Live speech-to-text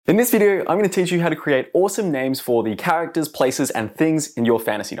In this video, I'm going to teach you how to create awesome names for the characters, places, and things in your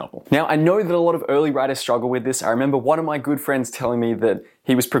fantasy novel. Now, I know that a lot of early writers struggle with this. I remember one of my good friends telling me that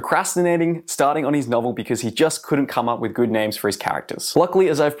he was procrastinating starting on his novel because he just couldn't come up with good names for his characters. Luckily,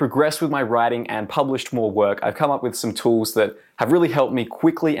 as I've progressed with my writing and published more work, I've come up with some tools that have really helped me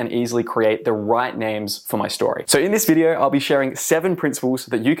quickly and easily create the right names for my story. So in this video, I'll be sharing 7 principles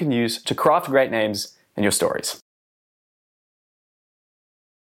that you can use to craft great names in your stories.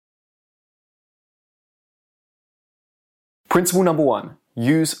 Principle number 1,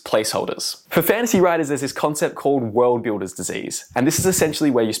 use placeholders. For fantasy writers, there's this concept called world builder's disease. And this is essentially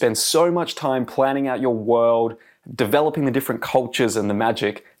where you spend so much time planning out your world, developing the different cultures and the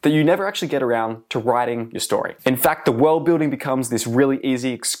magic, that you never actually get around to writing your story. In fact, the world building becomes this really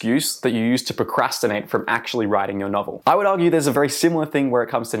easy excuse that you use to procrastinate from actually writing your novel. I would argue there's a very similar thing where it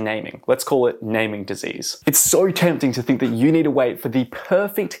comes to naming. Let's call it naming disease. It's so tempting to think that you need to wait for the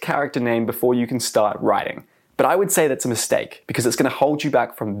perfect character name before you can start writing. But I would say that's a mistake because it's going to hold you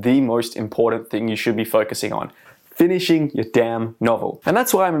back from the most important thing you should be focusing on: finishing your damn novel. And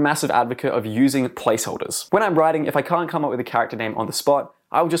that's why I'm a massive advocate of using placeholders. When I'm writing, if I can't come up with a character name on the spot,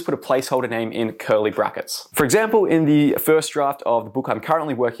 I will just put a placeholder name in curly brackets. For example, in the first draft of the book I'm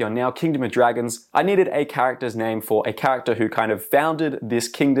currently working on now, Kingdom of Dragons, I needed a character's name for a character who kind of founded this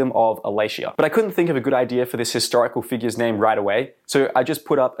kingdom of Alatia. But I couldn't think of a good idea for this historical figure's name right away, so I just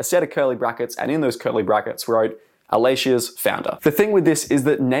put up a set of curly brackets, and in those curly brackets wrote Alatia's founder. The thing with this is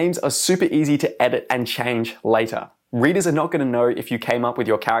that names are super easy to edit and change later. Readers are not going to know if you came up with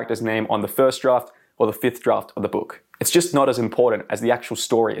your character's name on the first draft or the 5th draft of the book. It's just not as important as the actual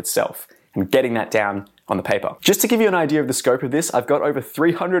story itself and getting that down on the paper. Just to give you an idea of the scope of this, I've got over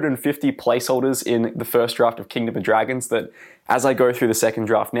 350 placeholders in the first draft of Kingdom of Dragons that, as I go through the second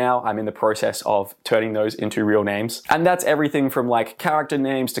draft now, I'm in the process of turning those into real names. And that's everything from like character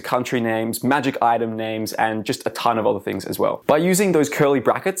names to country names, magic item names, and just a ton of other things as well. By using those curly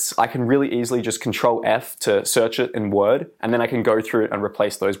brackets, I can really easily just Control F to search it in Word, and then I can go through it and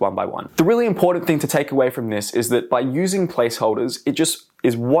replace those one by one. The really important thing to take away from this is that by using placeholders, it just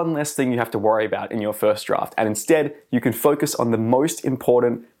is one less thing you have to worry about in your first draft. And instead, you can focus on the most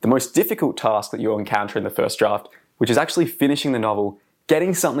important, the most difficult task that you'll encounter in the first draft, which is actually finishing the novel,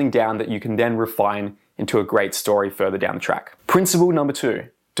 getting something down that you can then refine into a great story further down the track. Principle number 2,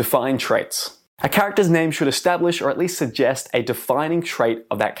 define traits. A character's name should establish or at least suggest a defining trait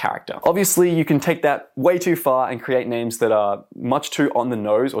of that character. Obviously, you can take that way too far and create names that are much too on the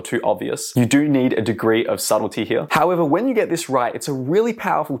nose or too obvious. You do need a degree of subtlety here. However, when you get this right, it's a really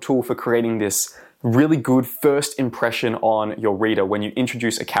powerful tool for creating this really good first impression on your reader when you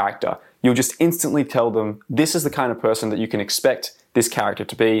introduce a character. You'll just instantly tell them this is the kind of person that you can expect this character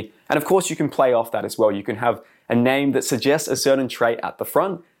to be. And of course, you can play off that as well. You can have a name that suggests a certain trait at the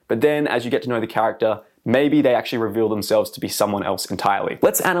front, but then as you get to know the character, maybe they actually reveal themselves to be someone else entirely.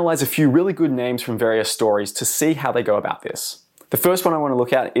 Let's analyze a few really good names from various stories to see how they go about this. The first one I want to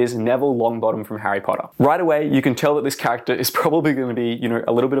look at is Neville Longbottom from Harry Potter. Right away, you can tell that this character is probably going to be,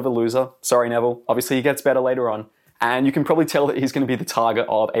 a little bit of a loser. Sorry, Neville. Obviously, he gets better later on. And you can probably tell that he's going to be the target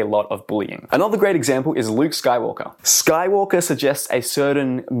of a lot of bullying. Another great example is Luke Skywalker. Skywalker suggests a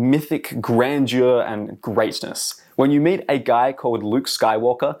certain mythic grandeur and greatness. When you meet a guy called Luke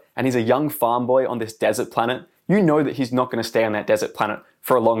Skywalker and he's a young farm boy on this desert planet, you know that he's not going to stay on that desert planet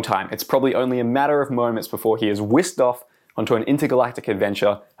for a long time. It's probably only a matter of moments before he is whisked off onto an intergalactic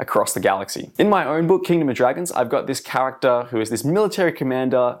adventure across the galaxy. In my own book, Kingdom of Dragons, I've got this character who is this military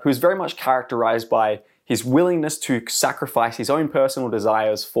commander who is very much characterized by his willingness to sacrifice his own personal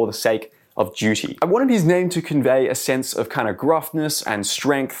desires for the sake of duty. I wanted his name to convey a sense of kind of gruffness and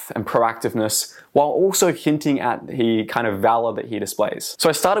strength and proactiveness, while also hinting at the kind of valor that he displays. So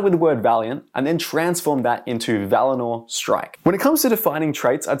I started with the word valiant and then transformed that into Valinor Strike. When it comes to defining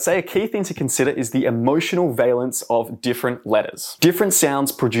traits, I'd say a key thing to consider is the emotional valence of different letters. Different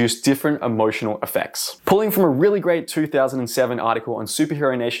sounds produce different emotional effects. Pulling from a really great 2007 article on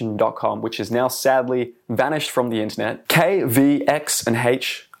superheronation.com, which has now sadly vanished from the internet, K, V, X, and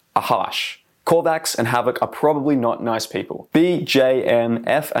H are harsh. Korvax and Havoc are probably not nice people. B, J, M,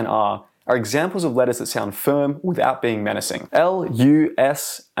 F, and R are examples of letters that sound firm without being menacing. L, U,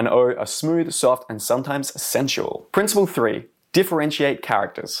 S, and O are smooth, soft, and sometimes sensual. Principle 3, differentiate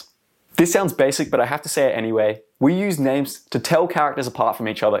characters. This sounds basic, but I have to say it anyway. We use names to tell characters apart from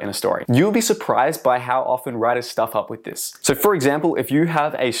each other in a story. You'll be surprised by how often writers stuff up with this. So for example, if you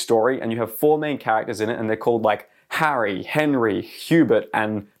have a story and you have 4 main characters in it and they're called like Harry, Henry, Hubert,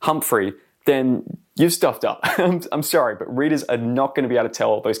 and Humphrey, then you've stuffed up. I'm sorry, but readers are not going to be able to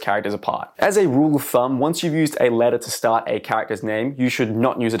tell those characters apart. As a rule of thumb, once you've used a letter to start a character's name, you should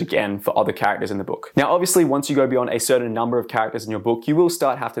not use it again for other characters in the book. Now, obviously, once you go beyond a certain number of characters in your book, you will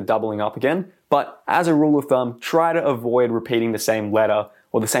start have to doubling up again. But as a rule of thumb, try to avoid repeating the same letter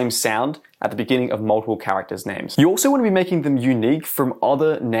or the same sound at the beginning of multiple characters' names. You also want to be making them unique from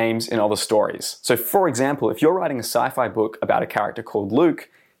other names in other stories. So for example, if you're writing a sci-fi book about a character called Luke,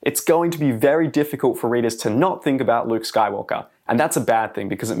 it's going to be very difficult for readers to not think about Luke Skywalker. And that's a bad thing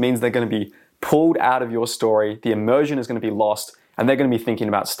because it means they're going to be pulled out of your story, the immersion is going to be lost, and they're going to be thinking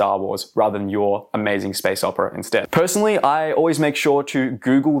about Star Wars rather than your amazing space opera instead. Personally, I always make sure to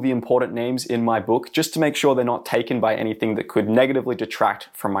Google the important names in my book just to make sure they're not taken by anything that could negatively detract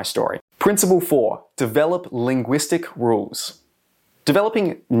from my story. Principle 4, develop linguistic rules.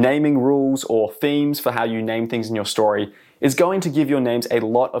 Developing naming rules or themes for how you name things in your story is going to give your names a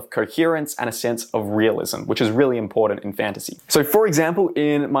lot of coherence and a sense of realism, which is really important in fantasy. So for example,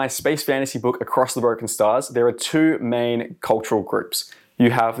 in my space fantasy book, Across the Broken Stars, there are two main cultural groups. You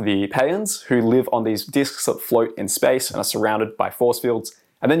have the Payans, who live on these disks that float in space and are surrounded by force fields.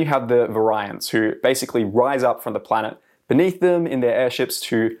 And then you have the Varians, who basically rise up from the planet beneath them in their airships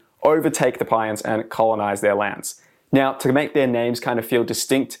to overtake the Payans and colonize their lands. Now, to make their names kind of feel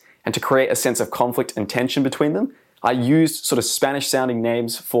distinct and to create a sense of conflict and tension between them, I used sort of Spanish-sounding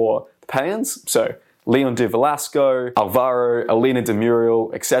names for the Payans, so Leon de Velasco, Alvaro, Alina de Muriel,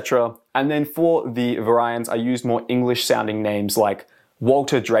 etc. And then for the Varians, I used more English-sounding names like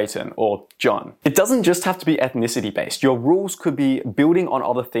Walter Drayton or John. It doesn't just have to be ethnicity based. Your rules could be building on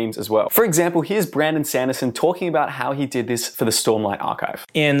other themes as well. For example, here's Brandon Sanderson talking about how he did this for the Stormlight Archive.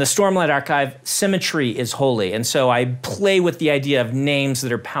 In the Stormlight Archive, symmetry is holy, and so I play with the idea of names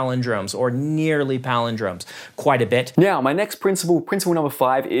that are palindromes or nearly palindromes quite a bit. Now, my next principle number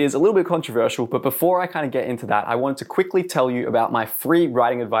 5, is a little bit controversial, but before I kind of get into that, I wanted to quickly tell you about my free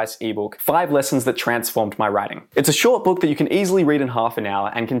writing advice ebook, 5 Lessons That Transformed My Writing. It's a short book that you can easily read in half an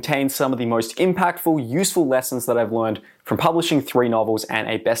hour and contains some of the most impactful, useful lessons that I've learned from publishing 3 novels and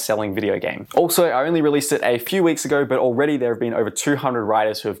a best-selling video game. Also, I only released it a few weeks ago, but already there have been over 200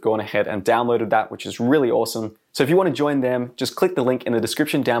 writers who have gone ahead and downloaded that, which is really awesome. So if you want to join them, just click the link in the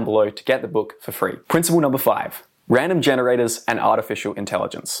description down below to get the book for free. Principle number 5, random generators and artificial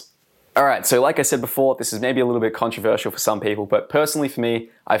intelligence. Alright, so like I said before, this is maybe a little bit controversial for some people, but personally for me,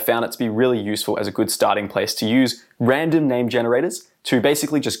 I found it to be really useful as a good starting place to use random name generators to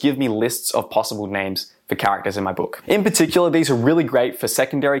basically just give me lists of possible names for characters in my book. In particular, these are really great for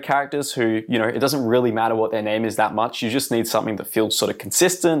secondary characters who, it doesn't really matter what their name is that much. You just need something that feels sort of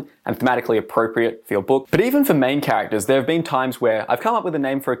consistent and thematically appropriate for your book. But even for main characters, there have been times where I've come up with a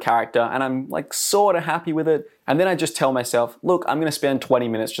name for a character and I'm like sort of happy with it. And then I just tell myself, look, I'm going to spend 20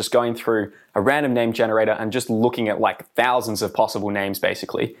 minutes just going through a random name generator and just looking at like thousands of possible names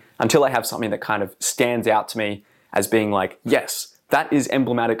basically until I have something that kind of stands out to me as being like, yes, that is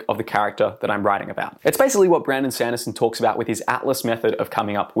emblematic of the character that I'm writing about. It's basically what Brandon Sanderson talks about with his Atlas method of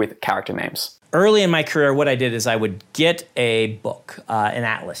coming up with character names. Early in my career, what I did is I would get a book, an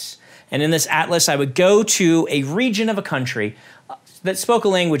atlas. And in this atlas, I would go to a region of a country that spoke a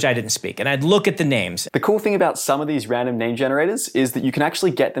language I didn't speak, and I'd look at the names. The cool thing about some of these random name generators is that you can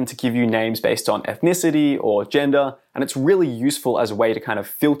actually get them to give you names based on ethnicity or gender, and it's really useful as a way to kind of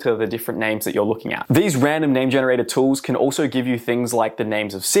filter the different names that you're looking at. These random name generator tools can also give you things like the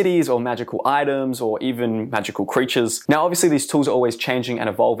names of cities or magical items or even magical creatures. Now, obviously these tools are always changing and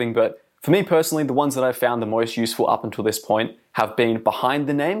evolving, but for me personally, the ones that I've found the most useful up until this point have been behind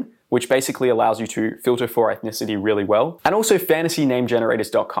the name, which basically allows you to filter for ethnicity really well, and also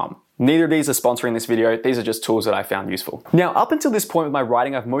fantasynamegenerators.com. Neither of these are sponsoring this video, these are just tools that I found useful. Now, up until this point with my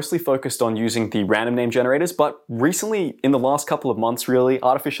writing, I've mostly focused on using the random name generators, but recently, in the last couple of months really,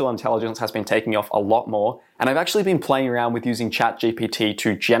 artificial intelligence has been taking off a lot more, and I've actually been playing around with using ChatGPT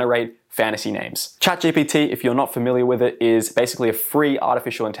to generate fantasy names. ChatGPT, if you're not familiar with it, is basically a free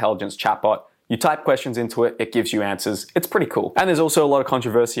artificial intelligence chatbot. You type questions into it, it gives you answers. It's pretty cool. And there's also a lot of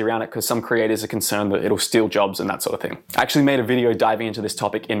controversy around it because some creators are concerned that it'll steal jobs and that sort of thing. I actually made a video diving into this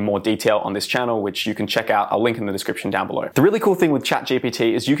topic in more detail on this channel, which you can check out. I'll link in the description down below. The really cool thing with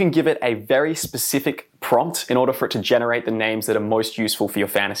ChatGPT is you can give it a very specific prompt in order for it to generate the names that are most useful for your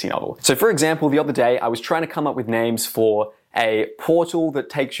fantasy novel. So for example, the other day I was trying to come up with names for a portal that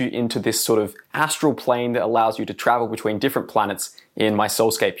takes you into this sort of astral plane that allows you to travel between different planets in my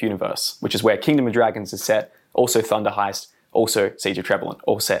Soulscape universe, which is where Kingdom of Dragons is set, also Thunder Heist, also Siege of Trebelin,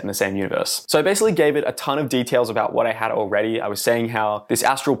 all set in the same universe. So I basically gave it a ton of details about what I had already. I was saying how this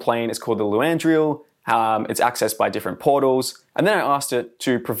astral plane is called the Luandriel, It's accessed by different portals. And then I asked it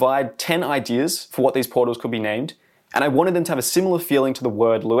to provide 10 ideas for what these portals could be named. And I wanted them to have a similar feeling to the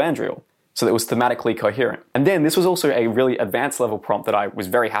word Luandriel, so that it was thematically coherent. And then this was also a really advanced level prompt that I was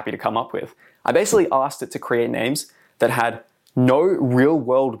very happy to come up with. I basically asked it to create names that had no real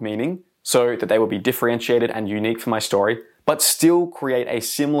world meaning, so that they would be differentiated and unique for my story, but still create a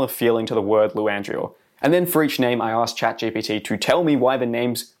similar feeling to the word Luandriel. And then for each name, I asked ChatGPT to tell me why the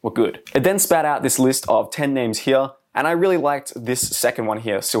names were good. It then spat out this list of 10 names here, and I really liked this second one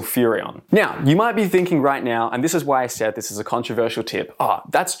here, Sulfurion. Now, you might be thinking right now, and this is why I said this is a controversial tip,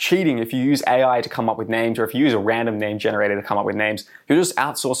 that's cheating if you use AI to come up with names, or if you use a random name generator to come up with names. You're just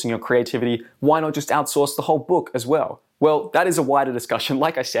outsourcing your creativity. Why not just outsource the whole book as well? Well, that is a wider discussion.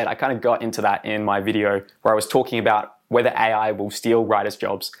 Like I said, I kind of got into that in my video where I was talking about whether AI will steal writers'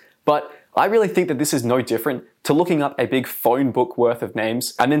 jobs. But I really think that this is no different to looking up a big phone book worth of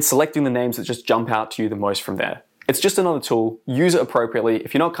names and then selecting the names that just jump out to you the most from there. It's just another tool. Use it appropriately.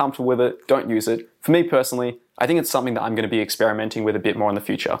 If you're not comfortable with it, don't use it. For me personally, I think it's something that I'm going to be experimenting with a bit more in the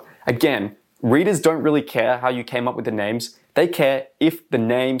future. Again, readers don't really care how you came up with the names. They care if the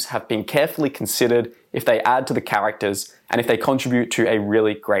names have been carefully considered, if they add to the characters, and if they contribute to a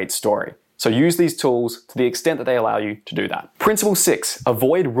really great story. So use these tools to the extent that they allow you to do that. Principle 6,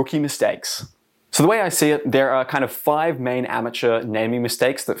 avoid rookie mistakes. So the way I see it, there are kind of 5 main amateur naming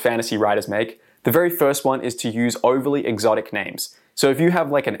mistakes that fantasy writers make. The very first one is to use overly exotic names. So if you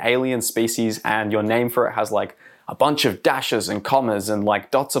have like an alien species and your name for it has like a bunch of dashes and commas and like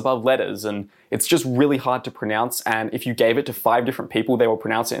dots above letters, and it's just really hard to pronounce, and if you gave it to 5 different people, they will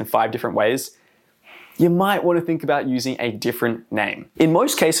pronounce it in 5 different ways, you might want to think about using a different name. In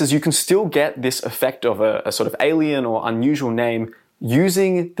most cases, you can still get this effect of a sort of alien or unusual name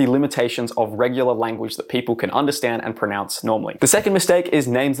using the limitations of regular language that people can understand and pronounce normally. The second mistake is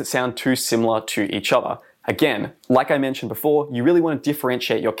names that sound too similar to each other. Again, like I mentioned before, you really want to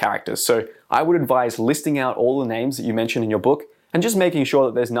differentiate your characters. So I would advise listing out all the names that you mentioned in your book and just making sure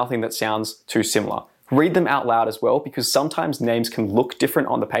that there's nothing that sounds too similar. Read them out loud as well, because sometimes names can look different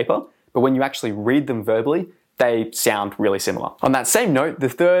on the paper, but when you actually read them verbally, they sound really similar. On that same note, the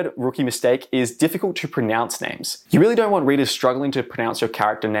third rookie mistake is difficult to pronounce names. You really don't want readers struggling to pronounce your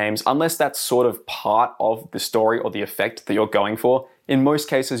character names unless that's sort of part of the story or the effect that you're going for. In most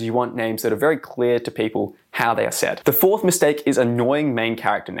cases, you want names that are very clear to people how they are said. The fourth mistake is annoying main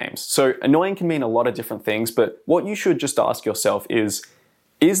character names. So annoying can mean a lot of different things, but what you should just ask yourself is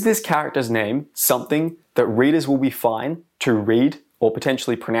this character's name something that readers will be fine to read or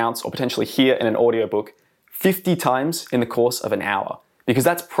potentially pronounce or potentially hear in an audiobook 50 times in the course of an hour? Because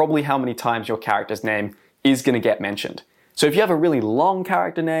that's probably how many times your character's name is going to get mentioned. So if you have a really long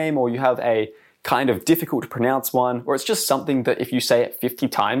character name, or you have a kind of difficult to pronounce one, or it's just something that if you say it 50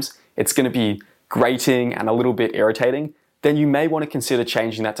 times, it's going to be grating and a little bit irritating, then you may want to consider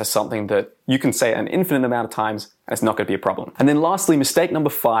changing that to something that you can say an infinite amount of times and it's not going to be a problem. And then lastly, mistake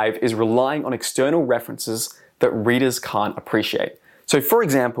number 5 is relying on external references that readers can't appreciate. So for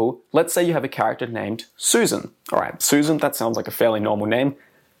example, let's say you have a character named Susan. All right, Susan, that sounds like a fairly normal name.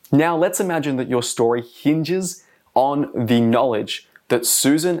 Now let's imagine that your story hinges on the knowledge that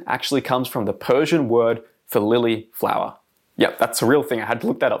Susan actually comes from the Persian word for lily flower. Yep, that's a real thing. I had to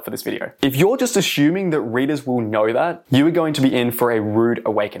look that up for this video. If you're just assuming that readers will know that, you are going to be in for a rude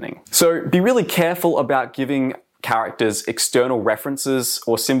awakening. So be really careful about giving characters external references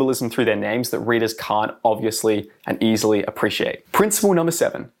or symbolism through their names that readers can't obviously and easily appreciate. Principle number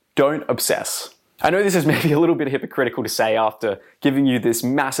 7, don't obsess. I know this is maybe a little bit hypocritical to say after giving you this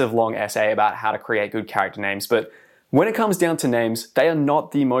massive long essay about how to create good character names, but when it comes down to names, they are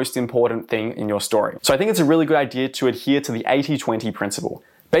not the most important thing in your story. So I think it's a really good idea to adhere to the 80-20 principle.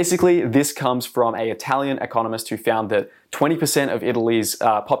 Basically, this comes from an Italian economist who found that 20% of Italy's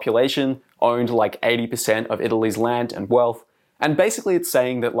population owned like 80% of Italy's land and wealth. And basically it's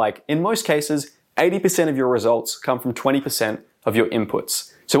saying that like in most cases, 80% of your results come from 20% of your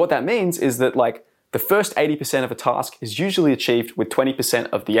inputs. So what that means is that like the first 80% of a task is usually achieved with 20%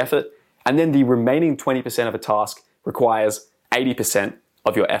 of the effort, and then the remaining 20% of a task requires 80%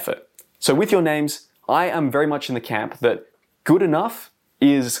 of your effort. So with your names, I am very much in the camp that good enough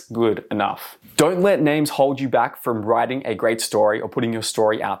is good enough. Don't let names hold you back from writing a great story or putting your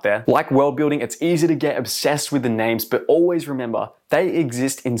story out there. Like world building, it's easy to get obsessed with the names, but always remember they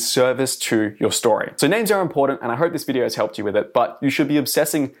exist in service to your story. So names are important, and I hope this video has helped you with it, but you should be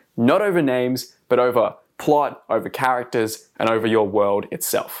obsessing not over names, but over plot, over characters, and over your world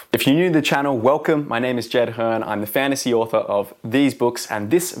itself. If you're new to the channel, welcome. My name is Jed Hearn. I'm the fantasy author of these books and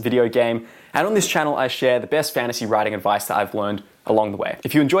this video game. And on this channel, I share the best fantasy writing advice that I've learned along the way.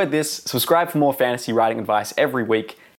 If you enjoyed this, subscribe for more fantasy writing advice every week,